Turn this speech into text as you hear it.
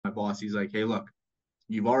boss. He's like, hey, look,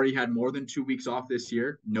 you've already had more than 2 weeks off this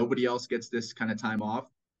year. Nobody else gets this kind of time off.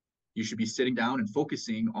 You should be sitting down and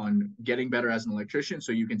focusing on getting better as an electrician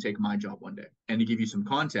so you can take my job one day. And to give you some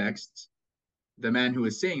context, the man who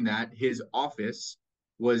was saying that, his office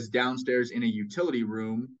was downstairs in a utility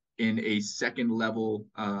room in a second level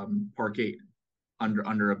parkade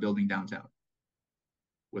under a building downtown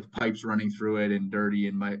with pipes running through it and dirty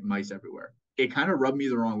and mice everywhere. It kind of rubbed me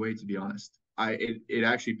the wrong way, to be honest. It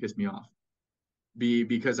actually pissed me off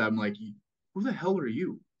because I'm like, who the hell are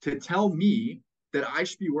you to tell me that I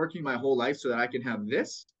should be working my whole life so that I can have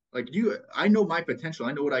this? Like I know my potential.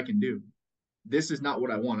 I know what I can do. This is not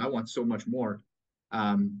what I want. I want so much more.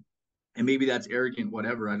 And maybe that's arrogant,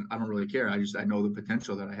 whatever. I don't really care. I know the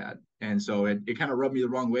potential that I had. And so it kind of rubbed me the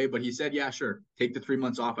wrong way, but he said, yeah, sure. Take the 3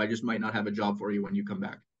 months off. I just might not have a job for you when you come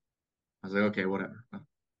back. I was like, okay, whatever. I'll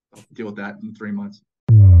deal with that in 3 months.